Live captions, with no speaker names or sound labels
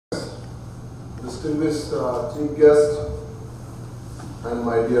distinguished chief guest and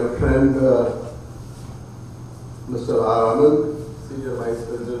my dear friend Mr. R. Anand, Senior Vice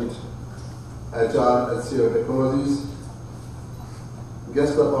President HR HCL Technologies,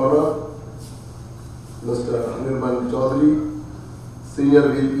 guest of honor Mr. Anirban Chaudhary, Senior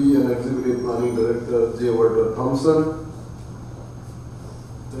VP and Executive Planning Director J. Walter Thompson,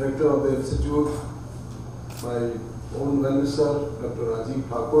 Director of the Institute, my own well-wisher Dr. Rajiv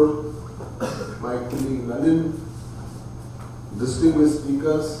Thakur, my colleague Nalin, distinguished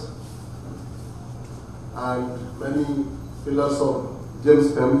speakers, and many pillars of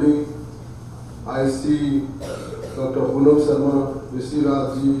JAMC family. I see Dr. Poonam Sharma,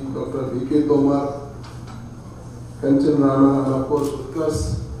 Vishiraj ji, Dr. V.K. Tomar, Kanchan Rana, and of course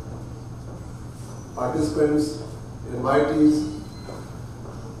Utkarsh, participants, invitees,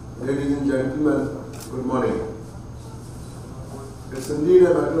 ladies and gentlemen, good morning. It's indeed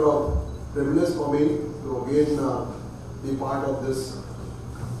a matter of privilege for me to again be part of this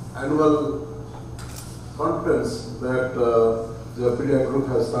annual conference that Japriya Group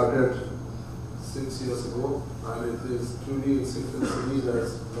has started 6 years ago, and it is truly in sixth series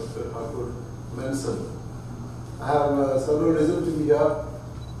as Dr. Thakur mentioned. I have several reasons to be here,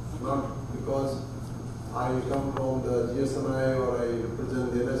 not because I come from the GSNI or I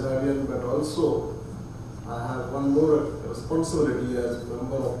represent the NSRDN, but also I have one more responsibility as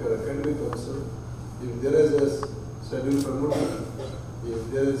member of your academic council. If there is a schedule permitting,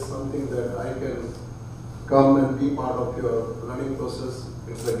 if there is something that I can come and be part of your learning process,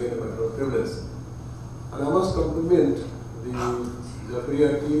 it's again a matter of privilege. And I must compliment the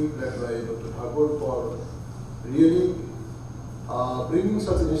Japriya team led by Dr. Thakur for really bringing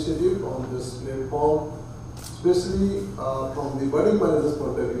such initiative on this platform, especially from the budding managers'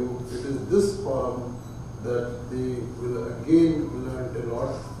 point of view. It is this forum that they will again learn a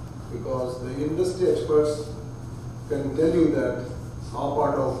lot, because the industry experts can tell you that how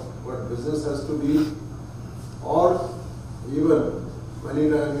part of what business has to be, or even many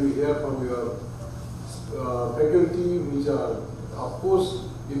times you hear from your faculty, which are of course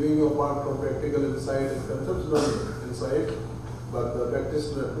giving you apart from practical insight and conceptual insight, but the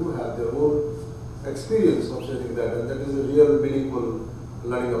practitioners do have their own experience of sharing that, and that is a real meaningful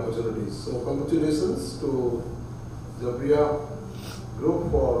learning opportunities. So congratulations to Japriya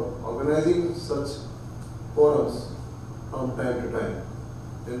Group for organizing such forums from time to time.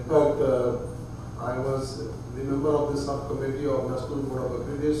 In fact, I was the member of the subcommittee of National Board of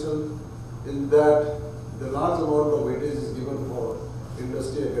Accreditation, in that the large amount of weightage is given for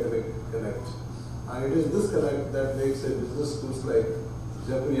industry academic connect. And it is this connect that makes a business schools like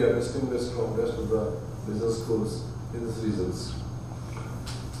Japriya distinguished from the rest of the business schools in these regions.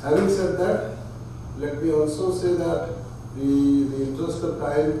 Having said that, let me also say that the interest of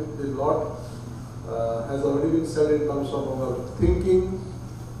time, a lot has already been said in terms of our thinking,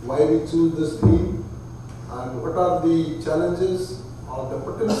 why we choose this theme, and what are the challenges or the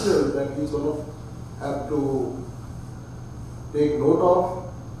potential that each one of have to take note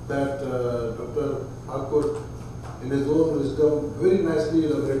of, that Dr. Thakur in his own wisdom very nicely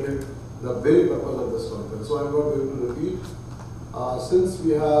elaborated the very purpose of this conference. So I am not going to repeat. Since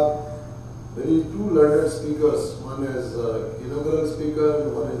we have two learned speakers, one is inaugural speaker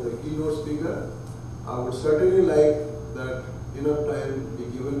and one is the keynote speaker, I would certainly like that enough time be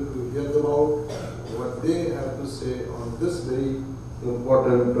given to hear them out, what they have to say on this very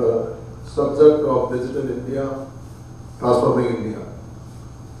important subject of digital India, transforming India.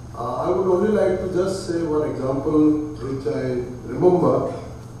 I would only like to just say one example which I remember.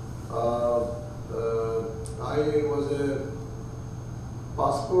 I was a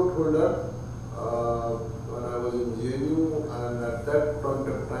passport holder when I was in GNU, and at that point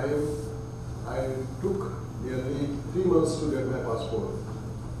of time I took nearly 3 months to get my passport.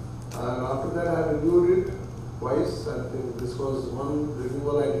 And after that I renewed it twice. I think this was one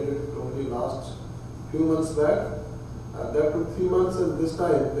renewal I did it only last few months back. And that took 3 months, and this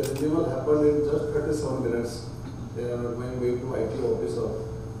time the renewal happened in just 37 minutes when going to IT office of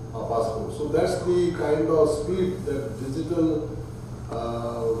our passport. So that's the kind of speed that digital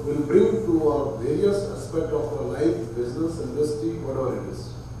will bring to our various aspects of our life, business, industry, whatever it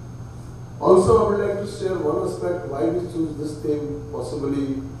is. Also, I would like to share one aspect why we choose this theme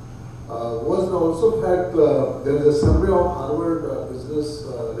possibly was the also fact there is a survey of Harvard Business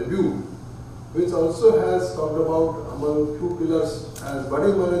Review, which also has talked about among few pillars as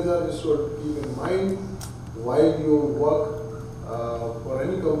budding manager you should keep in mind while you work for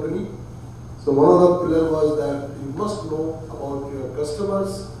any company. So one of the pillars was that you must know about your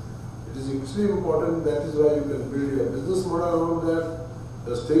customers. It is extremely important. That is why you can build your business model around that.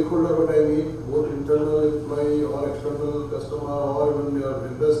 The stakeholder, what I mean, both internal employee or external customer or even your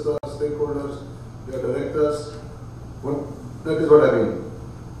investors, stakeholders, your directors, that is what I mean.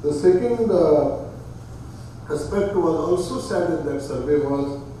 The second aspect was also said in that survey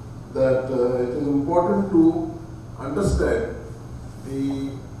was that it is important to understand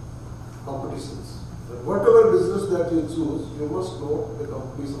the competitions. That whatever business that you choose, you must know the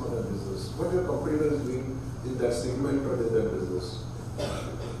competition of that business, what your competitor is doing in that segment or in that business.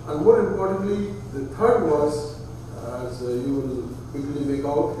 And more importantly, the third was, as you will quickly make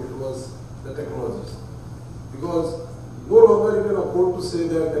out, it was the technologies. Because no longer you can afford to say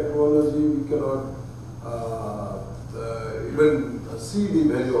that technology, we cannot even see the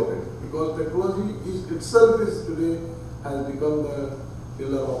value of it. Because technology itself is today has become the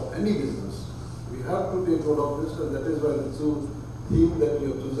pillar of any business. We have to take note of this, and that is why the theme that we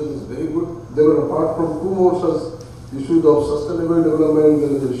have chosen is very good. There were, apart from two more such issues of sustainable development,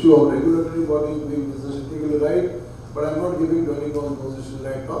 there is the issue of regulatory bodies doing business ethically right, but I am not giving dwelling on those issues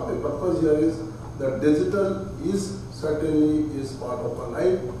right now. The purpose here is that digital is certainly part of our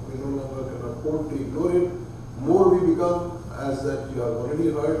life. We no longer can afford to ignore it. More we become, as that you have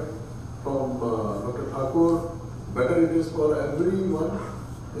already heard from Dr. Thakur, better it is for everyone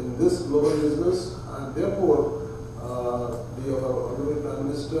in this global business, and therefore our Honorable Prime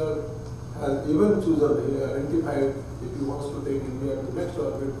Minister has even chosen, he identified, if he wants to take India to the next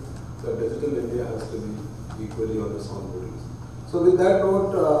orbit, that digital India has to be equally on the sound footing. So with that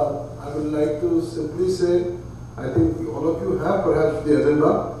note, I would like to simply say, I think all of you have perhaps the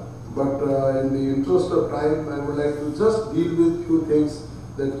agenda, but in the interest of time, I would like to just deal with few things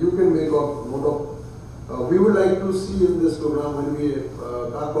that you can make note of. We would like to see in this program when we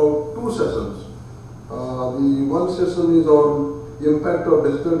talk about two sessions. The one session is on the impact of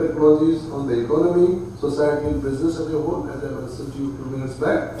digital technologies on the economy, society and business as a whole, as I mentioned to you a few minutes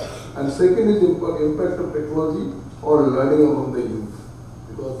back. And second is the impact of technology on learning among the youth.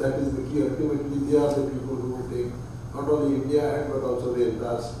 Because that is the key. Ultimately, they are the people who will take not only India ahead, but also the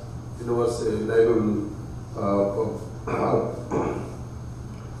entire universe level.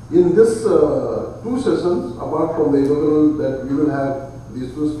 In this two sessions, apart from the inaugural that we will have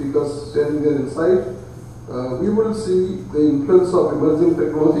these two speakers sharing their insight, we will see the influence of emerging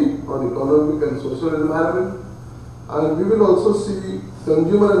technology on economic and social environment, and we will also see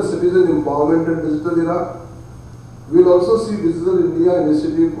consumer and citizen empowerment in digital era. We will also see Digital India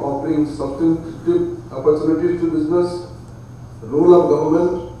initiative offering substantive opportunities to business, role of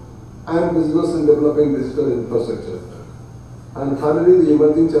government and business in developing digital infrastructure. And finally, the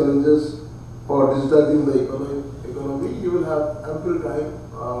emerging challenges for digitizing the economy. You will have ample time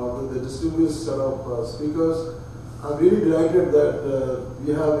with the distinguished set of speakers. I'm really delighted that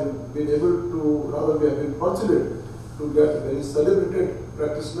we have been able to, rather we have been fortunate to get very celebrated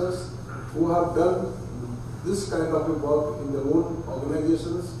practitioners who have done this kind of work in their own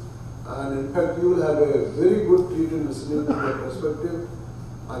organizations. And in fact, you will have a very good treat in listening to their perspective.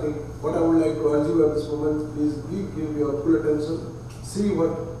 I think what I would like to urge you at this moment, please give your full attention, see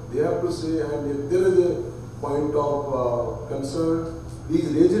what they have to say, and if there is a point of concern, please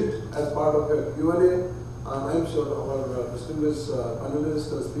raise it as part of a Q&A, and I am sure our distinguished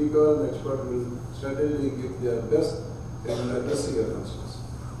panelists, speaker and expert will certainly give their best in addressing your concerns.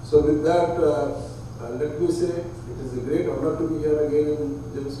 So with that, let me say, it is a great honor to be here again in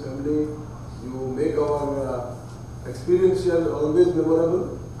JAMC family. You make our experiential always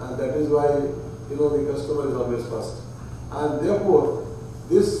memorable, and that is why the customer is always first. And therefore,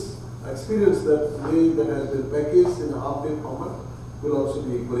 this experience that has been packaged in a half-day format will also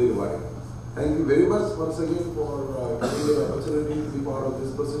be equally rewarding. Thank you very much once again for giving me the opportunity to be part of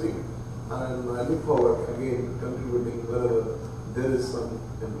this proceeding, and I look forward again contributing wherever there is some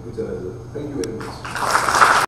in future as well. Thank you very much.